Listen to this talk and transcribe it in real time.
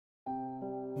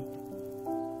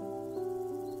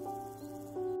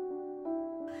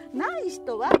ない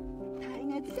人は耐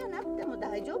熱じゃなくても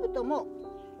大丈夫と思う。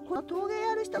この陶芸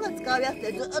やる人が使うやつ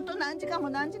でずっと何時間も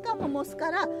何時間も蒸す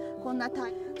から、こんな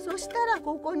そしたら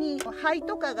ここに灰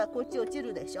とかがこっち落ち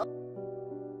るでしょ。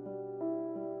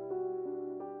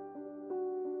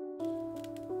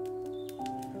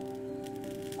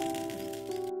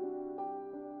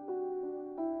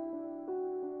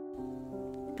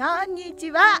こんに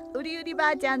ちは、うりうりば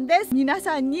あちゃんです。皆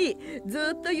さんに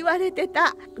ずっと言われて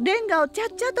たレンガをちゃっ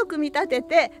ちゃと組み立て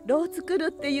て炉を作る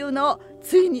っていうのを、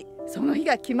ついにその日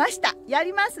が来ました。や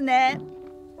りますね。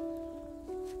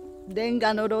レン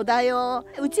ガの炉だよ。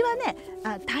うちはね、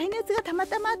耐熱がたま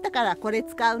たまあったからこれ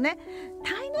使うね。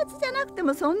耐熱じゃなくて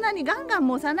もそんなにガンガン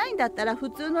蒸さないんだったら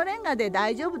普通のレンガで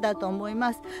大丈夫だと思い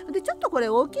ます。でちょっとこれ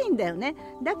大きいんだよね。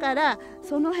だから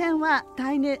その辺は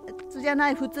耐熱じゃな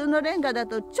い普通のレンガだ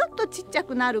とちょっとちっちゃ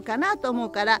くなるかなと思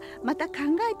うから、また考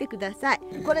えてください。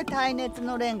これ耐熱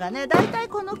のレンガね、だいたい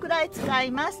このくらい使い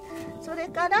ます。それ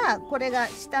からこれが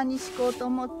下に敷こうと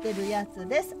思ってるやつ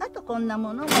です。あとこんな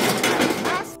ものも使い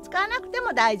ます。使わなくて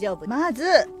も大丈夫。まず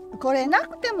これな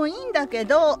くてもいいんだけ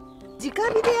ど、直火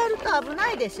でやると危な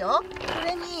いでしょ。そ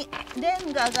れにレ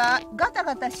ンガがガタ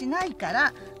ガタしないか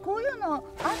ら、こういうのあっ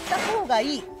た方が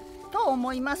いいと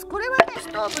思います。これはね、ス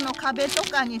トーブの壁と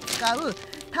かに使う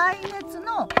耐熱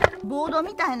のボード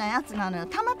みたいなやつなのよ。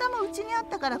たまたまうちにあっ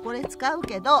たからこれ使う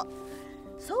けど、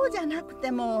そうじゃなく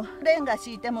てもレンガ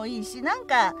敷いてもいいし、なん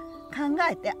か考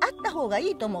えてあった方が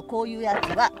いいと思う、こういうやつ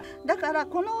は。だから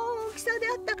この大きさで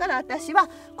あったから、私は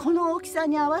この大きさ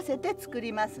に合わせて作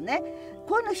りますね。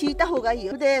こういうの引いた方がいい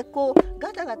よ。でこう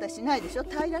ガタガタしないでしょ、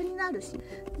平らになるし。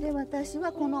で私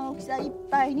はこの大きさいっ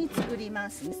ぱいに作りま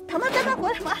す。たまたま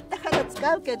これもあったから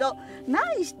使うけど、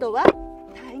ない人は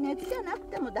耐熱じゃなく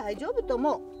ても大丈夫と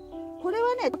思う。これ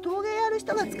はね、陶芸やる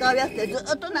人が使うやつでず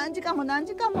っと何時間も何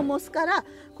時間も蒸すから、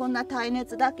こんな耐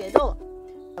熱だけど、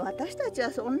私たち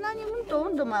はそんなに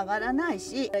温度も上がらない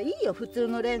し、いいよ普通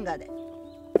のレンガで。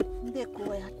で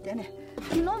こうやってね、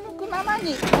気の向くまま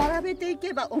に並べてい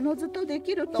けばおのずとで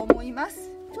きると思いま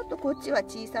す。ちょっとこっちは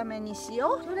小さめにし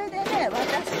よう。それでね、私はね、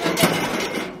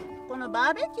この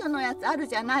バーベキューのやつある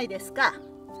じゃないですか。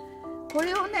こ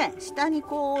れをね、下に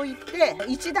こう置いて、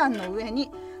一段の上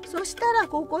に、そしたら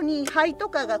ここに灰と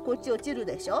かがこっち落ちる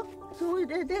でしょ。そ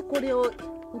れでこれを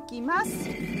置きます。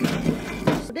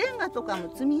レンガとかも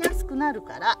積みやすくなる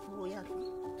から、こうやっ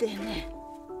てね、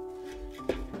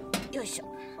よいしょ。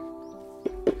も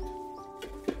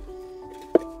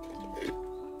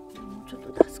うちょっ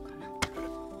と出すかな。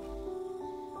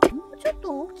もうちょっと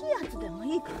大きいやつでも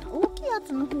いいかな。大きいや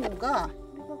つの方が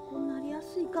こうなりや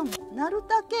すいかも。なる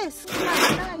だけ隙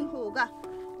間がない方が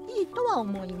いいとは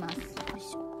思います。よい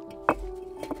しょ。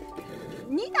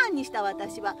2段にした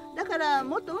私は。だから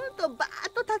もっとバー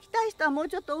ッと炊きたい人はもう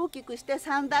ちょっと大きくして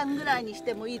3段ぐらいにし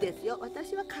てもいいですよ。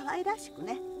私は可愛らしく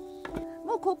ね。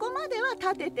もうここまでは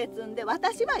立てて積んで、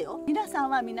私はよ。皆さん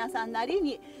は皆さんなり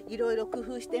にいろいろ工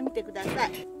夫してみてくださ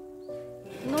い。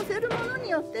乗せるものに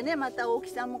よってね、また大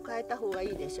きさも変えた方がい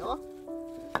いでしょ。こ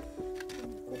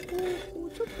こを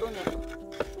ちょっとね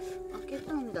開け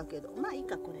たんだけど、まあいい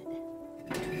か、これ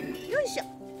で。よいしょ。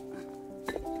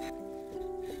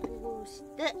こうし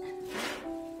て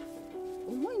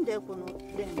重いんだよこの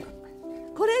レンガ。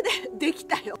これででき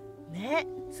たよね。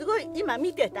すごい今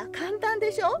見てた、簡単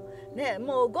でしょね。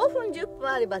もう5分10分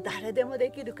あれば誰でもで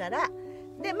きるから。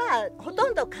でまあほと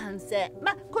んど完成。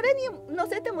まあこれに乗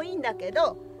せてもいいんだけ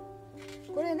ど、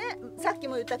これね、さっき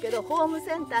も言ったけどホーム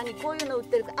センターにこういうの売っ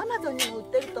てるから、アマゾンにも売っ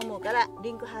てると思うから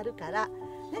リンク貼るからね。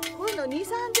こういうの2、3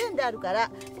円であるから、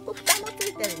ここ蓋もつ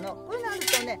いてるの。こういうのある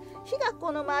とね、火が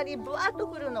この周りブワーッと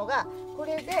くるのがこ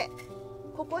れで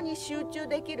ここに集中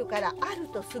できるから、ある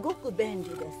とすごく便利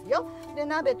ですよ。で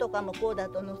鍋とかもこうだ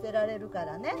と乗せられるか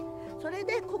らね。それ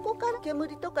でここから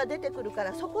煙とか出てくるか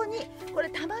ら、そこにこれ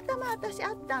たまたま私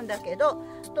あったんだけど、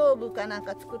ストーブかなん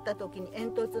か作った時に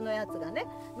煙突のやつがね、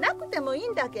なくてもいい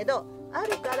んだけどあ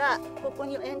るから、ここ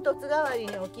に煙突代わり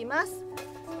に置きます。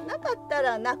なかった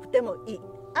らなくてもいい、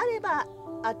あれば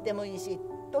あってもいいし、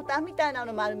トタンみたいな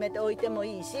の丸めて置いても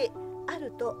いいし、あ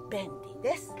ると便利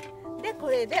です。でこ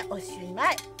れでおし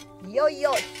まい。いよい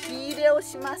よ火入れを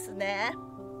しますね。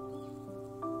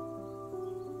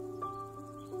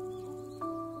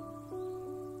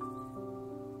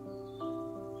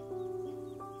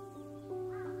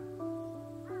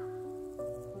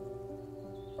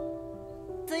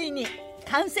ついに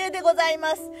完成でござい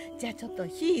ます。じゃあちょっと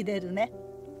火入れるね。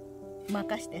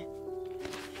任して、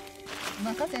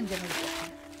任せんでもいいです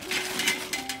ね。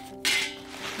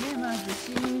まず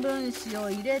新聞紙を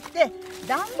入れて、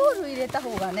段ボール入れた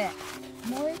方がね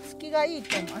燃え尽きがいい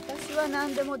と思う。私は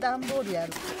何でも段ボールや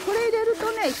る。これ入れる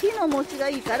とね、火の持ちが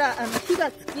いいから火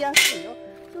がつきやすいよ。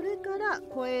それから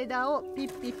小枝をピ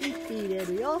ッピピッピ入れ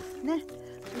るよね。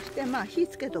そして火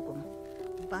つけとこ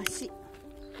う。バシつ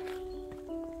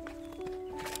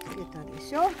けたで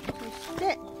しょ。そし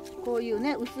てこういう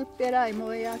ね、薄っぺらい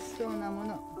燃えやすそうなも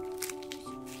の、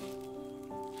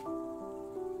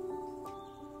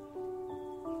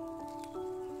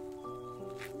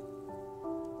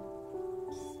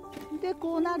で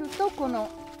こうなると、この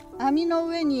網の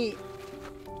上に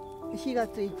火が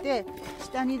ついて、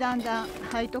下にだんだん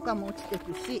灰とかも落ちて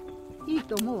くし、いい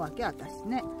と思うわけ、私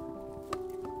ね。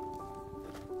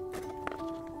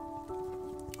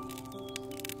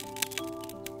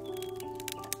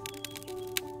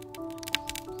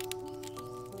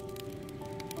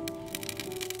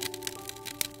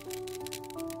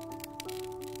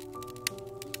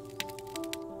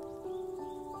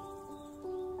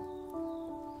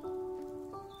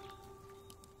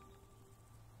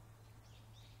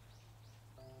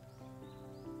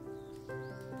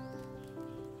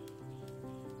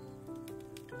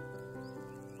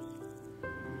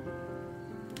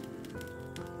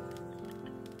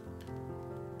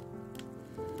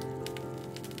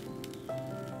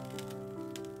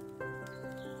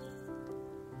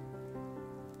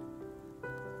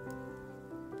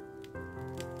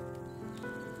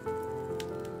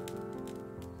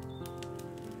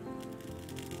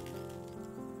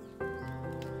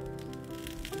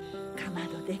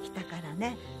できたから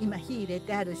ね、今火入れ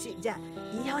てあるし、じゃ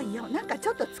あいよいよなんかち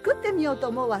ょっと作ってみようと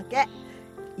思うわけ。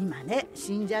今ね、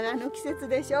新じゃがの季節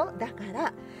でしょ。だか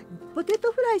らポテ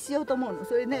トフライしようと思うの。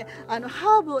それね、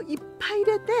ハーブをいっぱい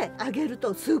入れて揚げる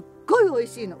とすっごい美味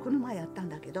しいの。この前やったん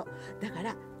だけど、だか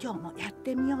ら今日もやっ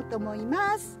てみようと思い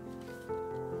ます。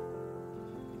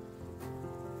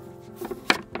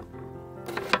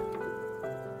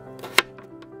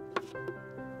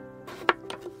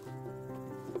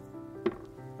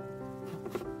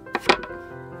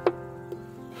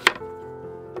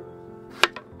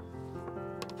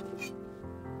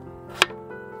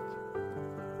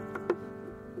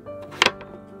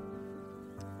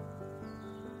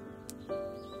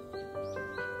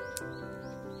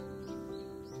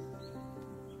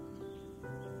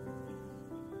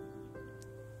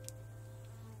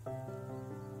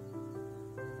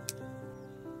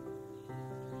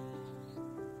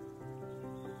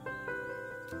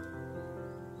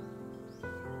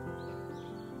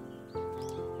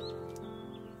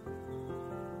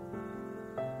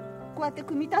こうやって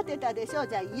組み立てたでしょ。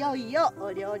じゃあいよいよ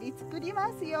お料理作り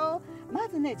ますよ。ま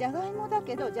ずね、じゃがいもだ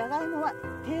けど、じゃがいもは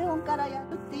低温から焼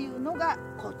くっていうのが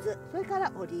コツ。それか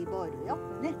らオリーブオイルよ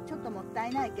ね。ちょっともったい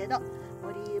ないけど、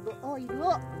オリーブオイルを、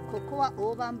ここは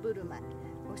大盤振る舞い、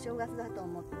お正月だと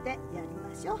思ってやり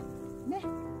ましょうね。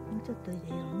もうちょっと入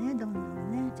れようね。どんど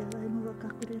んね、じゃがいもが隠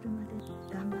れるまで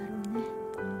頑張ろうね。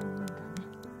こんなもんだね。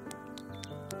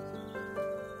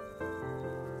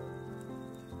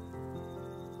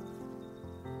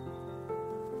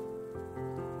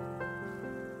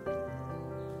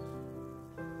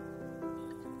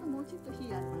ちょっと火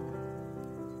やってな。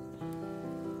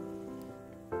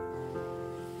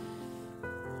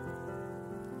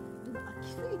でも飽き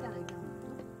すぎたらいかんの。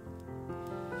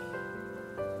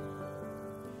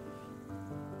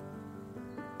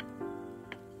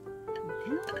低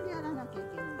温でやらなきゃい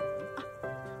けないんだけど、ち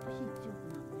ょっと火強く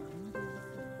なるね。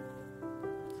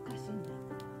難しいんだよ。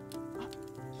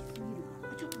来すぎるか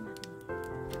ら。ちょっと待って。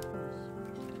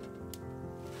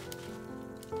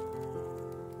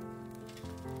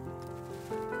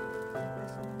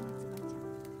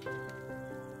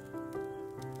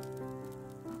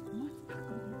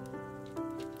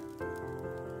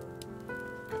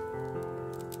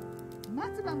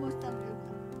松葉もしたのよ。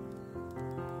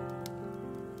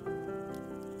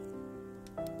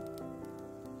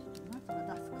松葉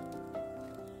出すか。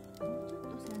もうちょっと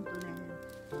せんとね。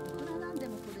いくらなんで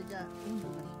もこれじゃ温度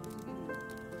が低すぎる。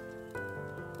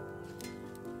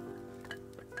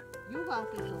夜が明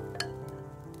けそう。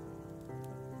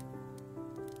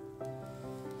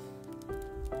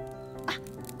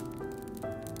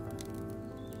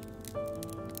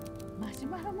マシュ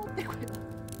マロ持ってこよう。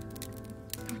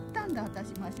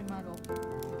私マシュマロそ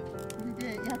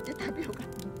れでやって食べようかな。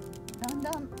だんだ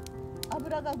ん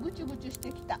油がぐちゅぐちゅし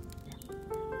てきた。あん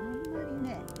まり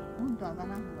ね、温度上がら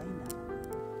ない方がいいんだ。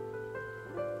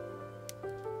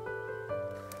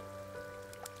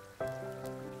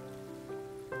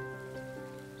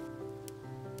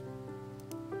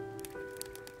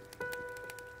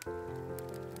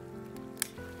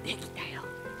できたよ。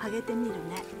揚げてみる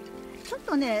ね。ちょっ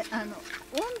とね、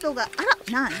温度が、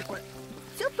なにこれ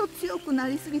ちょっと強くな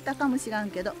りすぎたかもしら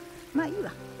んけど、まあいい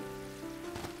わ。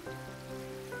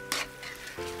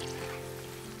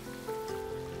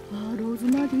ローズ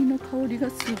マリーの香りが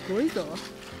すごいぞ。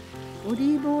オ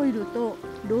リーブオイルと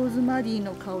ローズマリー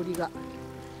の香りが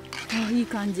いい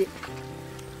感じ。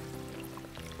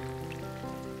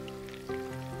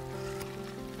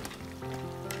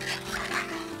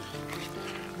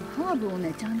ハーブを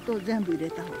ねちゃんと全部入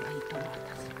れた方がいいと思いま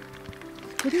す。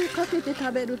これをかけて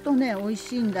食べるとね美味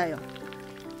しいんだよ。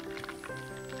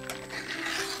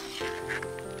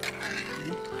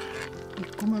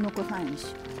一個も残さんし。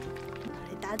取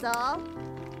れたぞ。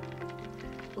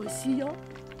美味しいよ。こ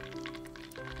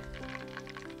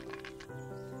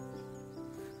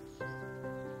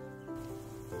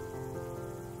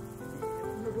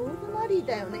のローズマリー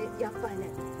だよね。やっぱりね、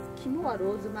肝は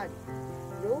ローズマリー。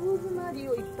ローズマリ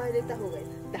ーをいっぱい入れた方がいい。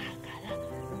だからロ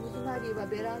ーズマリーは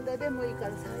ベランダでもいいか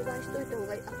ら栽培しといた方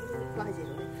がいい。これバジル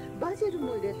ね。バジル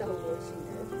も入れた方が美味しいん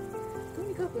だよ。と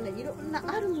にかくね、いろんな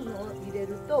あるものを入れ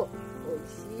ると美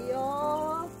味しい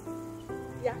よ。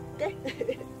やって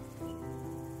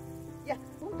いや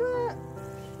本当は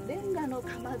レンガの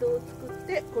かまどを作っ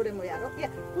てこれもやろう。いや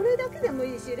これだけでも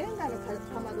いいし、レンガのか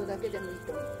まどだけでもいい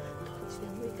と思う。どっちで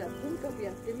もいいからとにかく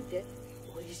やってみて。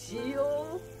美味しいよ。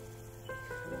こ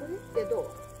れってどう？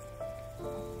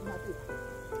まず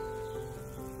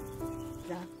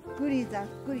ざっくりざっ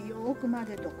くりよーく混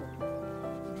ぜとこう。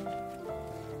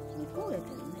焦げて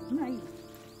るね。まあいい。こ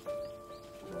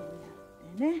う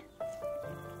やってね。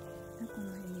この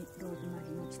辺にローズマリ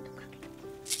ーのちょっとかけて、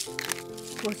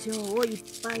胡椒をいっ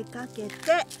ぱいかけて、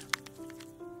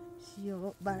塩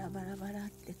をバラバラバラっ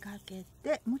てかけ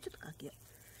て、もうちょっとかけよ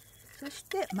う。そし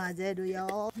て混ぜる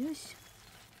よ。よいしょ。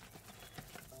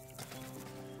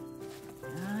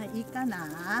いいか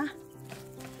な。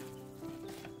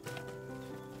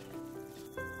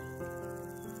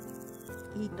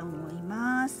いいと思い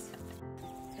ます。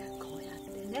こうやっ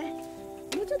てね、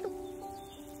もうちょっと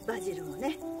バジルも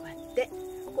ね、こうやって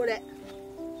これ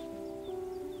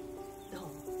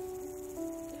ど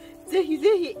う？ぜひ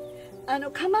ぜひ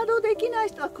かまどできない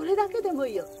人はこれだけでも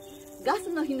いいよ。ガス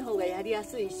の火の方がやりや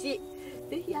すいし、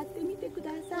ぜひやってみてく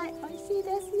ださい。美味しい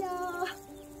ですよ。